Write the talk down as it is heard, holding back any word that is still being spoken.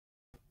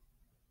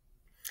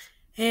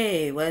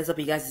Hey, what is up,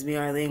 you guys? It's me,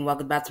 Arlene.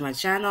 Welcome back to my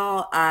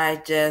channel.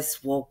 I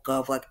just woke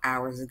up like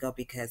hours ago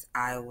because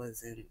I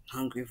wasn't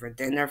hungry for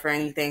dinner for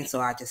anything,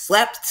 so I just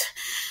slept.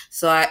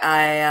 So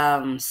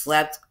I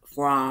slept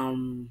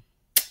from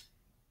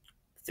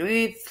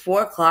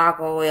 4 o'clock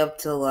all the way up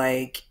to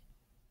like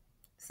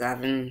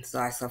 7. So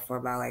I slept for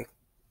about like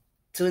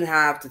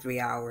 2.5 to 3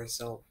 hours.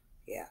 So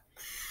yeah.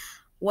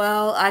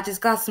 Well, I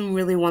just got some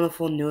really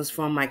wonderful news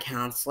from my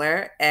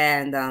counselor,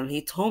 and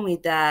he told me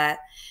that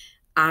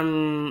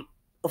I'm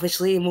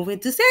officially moving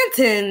to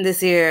Stanton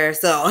this year.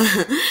 So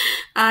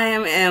I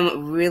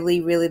am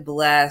really, really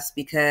blessed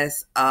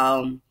because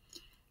I'm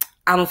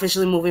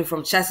officially moving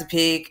from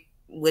Chesapeake,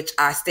 which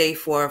I stayed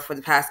for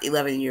the past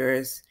 11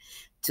 years,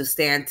 to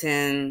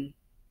Stanton.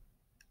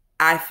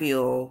 I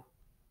feel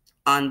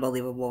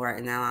unbelievable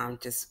right now. I'm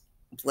just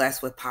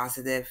blessed with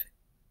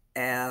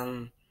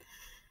um,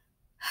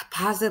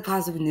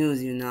 positive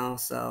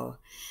news, So,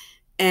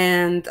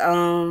 and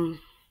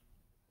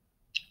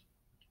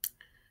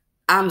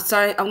I'm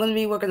sorry. I'm gonna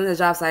be working on the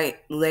job site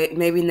late,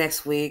 maybe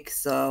next week.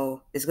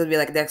 So it's gonna be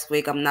like next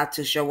week. I'm not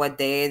too sure what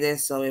day it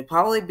is. So it'll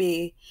probably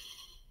be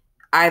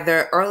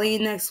either early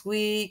next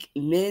week,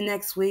 mid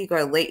next week,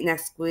 or late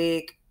next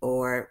week,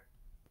 or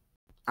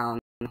I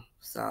don't know.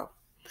 So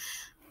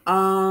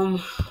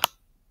um,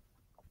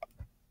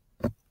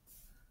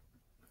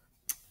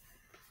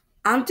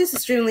 I'm just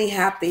extremely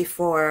happy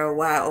for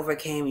what I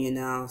overcame.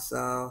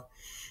 So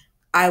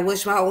I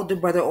wish my older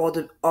brother all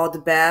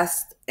the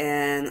best,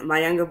 and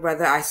my younger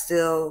brother, I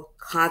still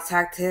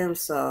contact him.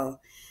 So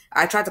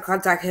I tried to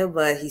contact him,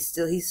 but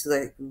he's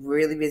like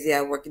really busy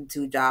at working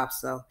 2 jobs.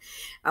 So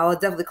I will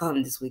definitely call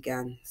him this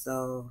weekend.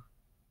 So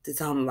to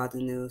tell him about the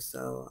news.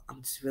 So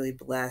I'm just really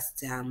blessed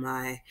to have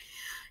my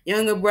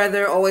younger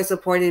brother always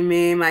supporting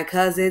me, my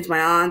cousins, my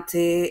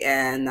auntie,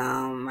 and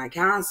my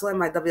counselor,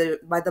 my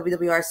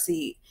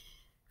WWRC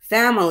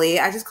family.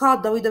 I just call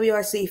it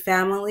WWRC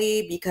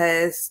family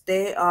because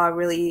they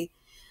really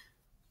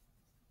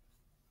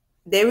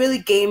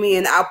gave me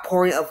an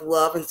outpouring of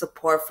love and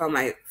support from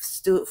my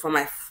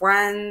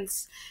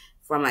friends,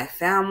 from my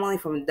family,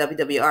 from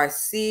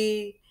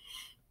WWRC,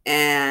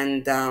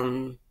 and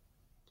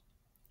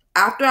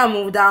after I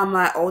moved out of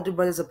my older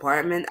brother's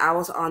apartment, I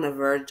was on the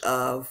verge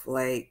of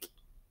like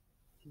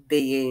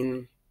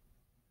being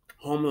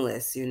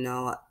homeless.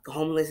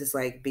 Homeless is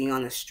like being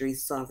on the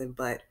streets or something,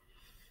 but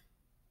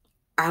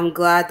I'm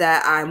glad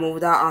that I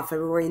moved out on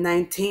February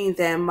 19th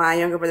and my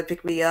younger brother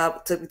picked me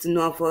up, took me to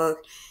Norfolk,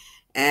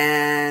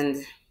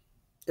 and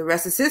the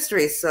rest is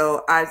history.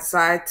 So I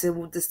decided to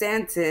move to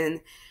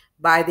Stanton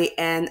by the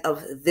end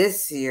of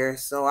this year.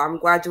 So I'm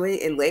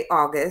graduating in late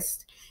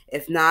August,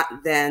 if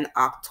not then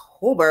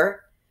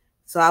October.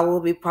 So I will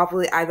be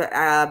probably either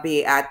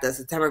be at the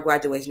September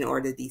graduation or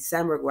the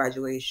December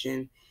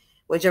graduation,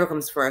 whichever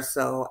comes first.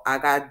 So I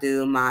gotta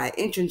do my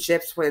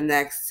internships for the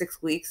next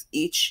 6 weeks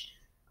each.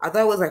 I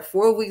thought it was like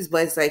 4 weeks,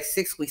 but it's like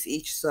 6 weeks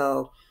each.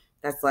 So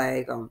that's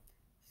like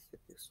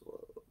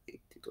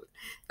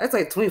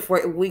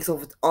 24 weeks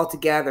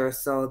altogether.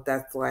 So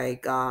that's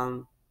like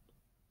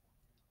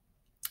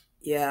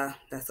yeah,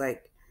 that's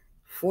like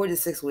 4 to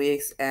 6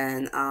 weeks,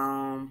 and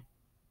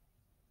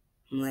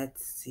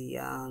let's see,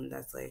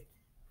 that's like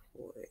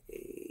 4,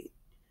 8,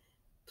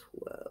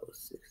 12,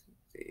 16,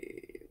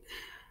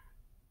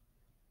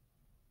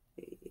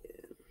 18,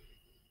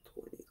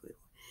 20.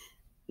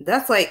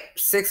 That's like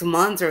 6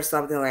 months or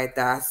something like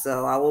that.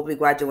 So I will be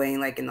graduating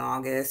like in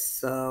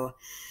August. So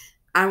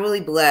I'm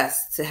really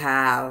blessed to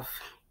have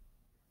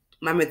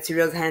my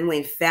materials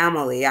handling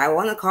family. I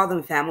want to call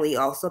them family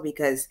also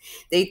because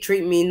they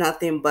treat me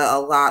nothing but a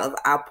lot of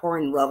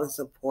outpouring love and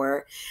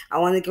support. I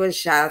want to give a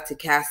shout out to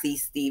Cassie,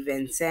 Steve,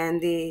 and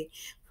Sandy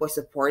for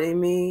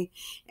supporting me.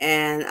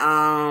 And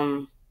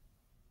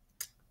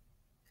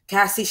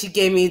Cassie, she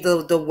gave me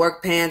the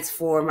work pants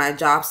for my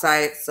job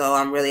site, so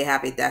I'm really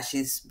happy that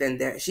she's been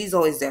there. She's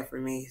always there for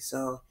me.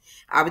 So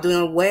I'll be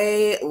doing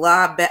way a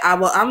lot better.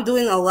 I'm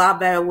doing a lot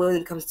better when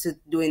it comes to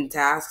doing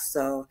tasks.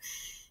 So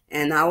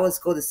and I always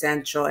go to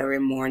Central every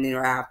morning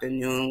or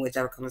afternoon,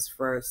 whichever comes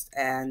first.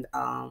 And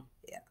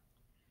yeah.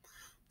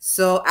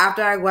 So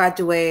after I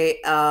graduate,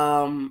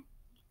 I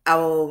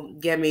will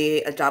get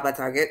me a job at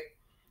Target.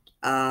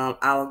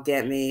 I'll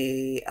get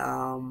me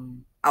I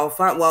will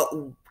find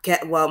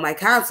my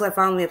counselor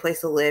found me a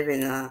place to live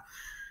in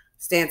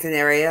Stanton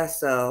area,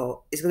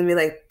 so it's gonna be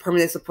like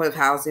permanent supportive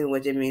housing,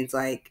 which it means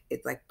like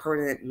it's like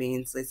permanent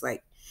means it's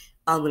like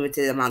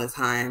unlimited amount of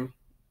time,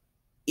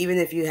 even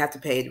if you have to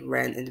pay the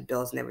rent and the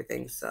bills and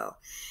everything. So,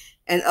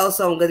 and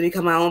also I'm going to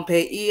become my own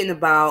payee in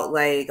about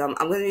like I'm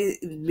going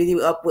to be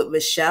meeting up with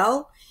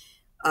Michelle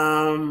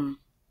um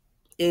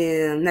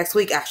in next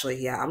week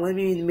actually. Yeah, I'm going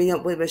to be meeting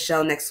up with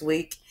Michelle next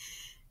week,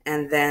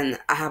 and then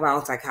I have my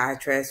own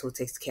psychiatrist who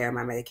takes care of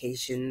my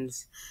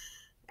medications,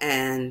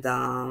 and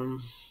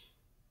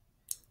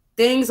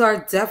things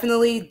are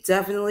definitely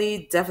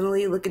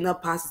looking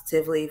up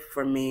positively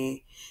for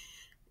me,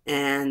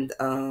 and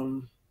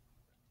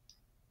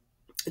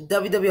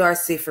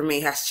WWRC for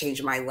me has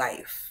changed my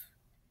life.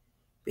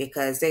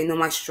 because they know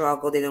my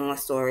struggle, they know my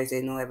stories,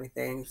 they know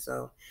everything.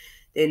 So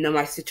they know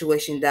my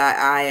situation that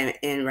I am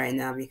in right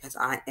now because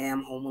I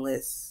am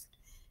homeless.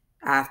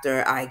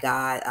 After I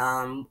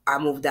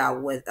moved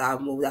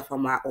out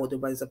from my older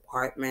brother's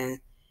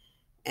apartment,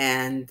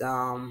 and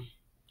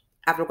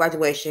after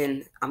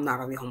graduation, I'm not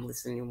gonna be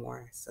homeless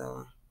anymore.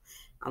 So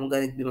I'm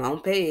gonna be my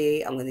own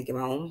pay. I'm gonna get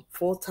my own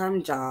full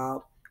time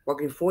job,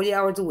 working 40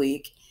 hours a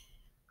week.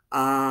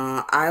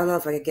 I don't know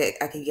if I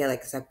could get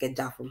like a second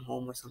job from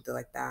home or something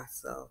like that.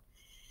 So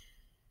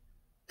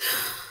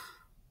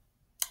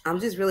I'm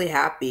just really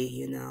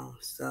happy.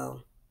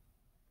 So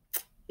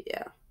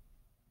yeah,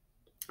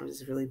 I'm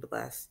just really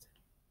blessed.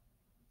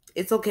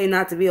 It's okay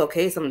not to be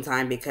okay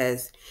sometimes,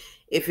 because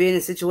if you're in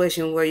a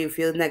situation where you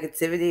feel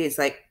negativity, it's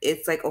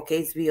like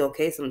okay to be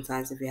okay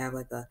sometimes. If you have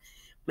like a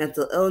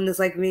mental illness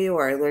like me,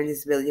 or a learning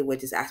disability,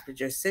 which is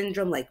Asperger's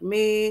syndrome like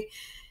me.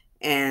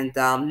 And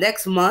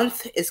next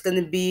month it's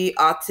going to be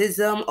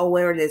Autism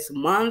Awareness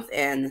Month,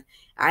 and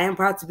I am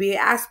proud to be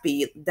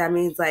ASPE. That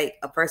means like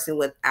a person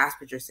with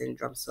Asperger's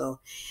syndrome.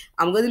 So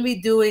I'm going to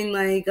be doing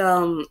like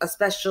a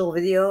special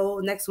video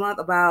next month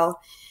about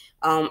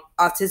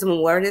Autism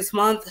Awareness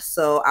Month.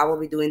 So I will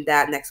be doing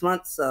that next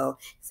month. So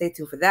stay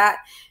tuned for that.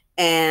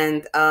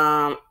 And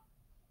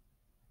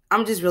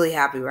I'm just really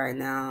happy right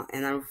now,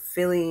 and I'm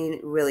feeling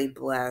really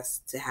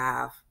blessed to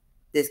have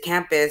this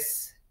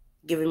campus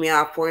giving me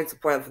outpouring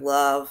support of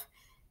love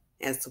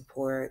and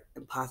support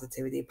and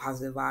positivity,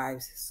 positive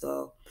vibes.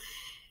 So,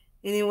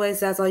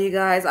 anyways, that's all, you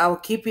guys. I will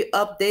keep you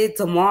updated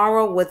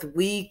tomorrow with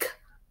week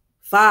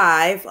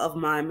 5 of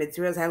my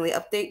materials handling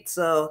update.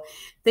 So,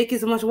 thank you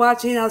so much for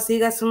watching. I'll see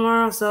you guys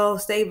tomorrow. So,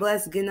 stay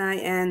blessed. Good night,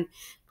 and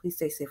please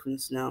stay safe from the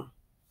snow.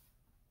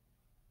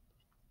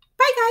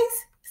 Bye,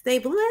 guys. Stay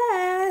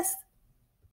blessed.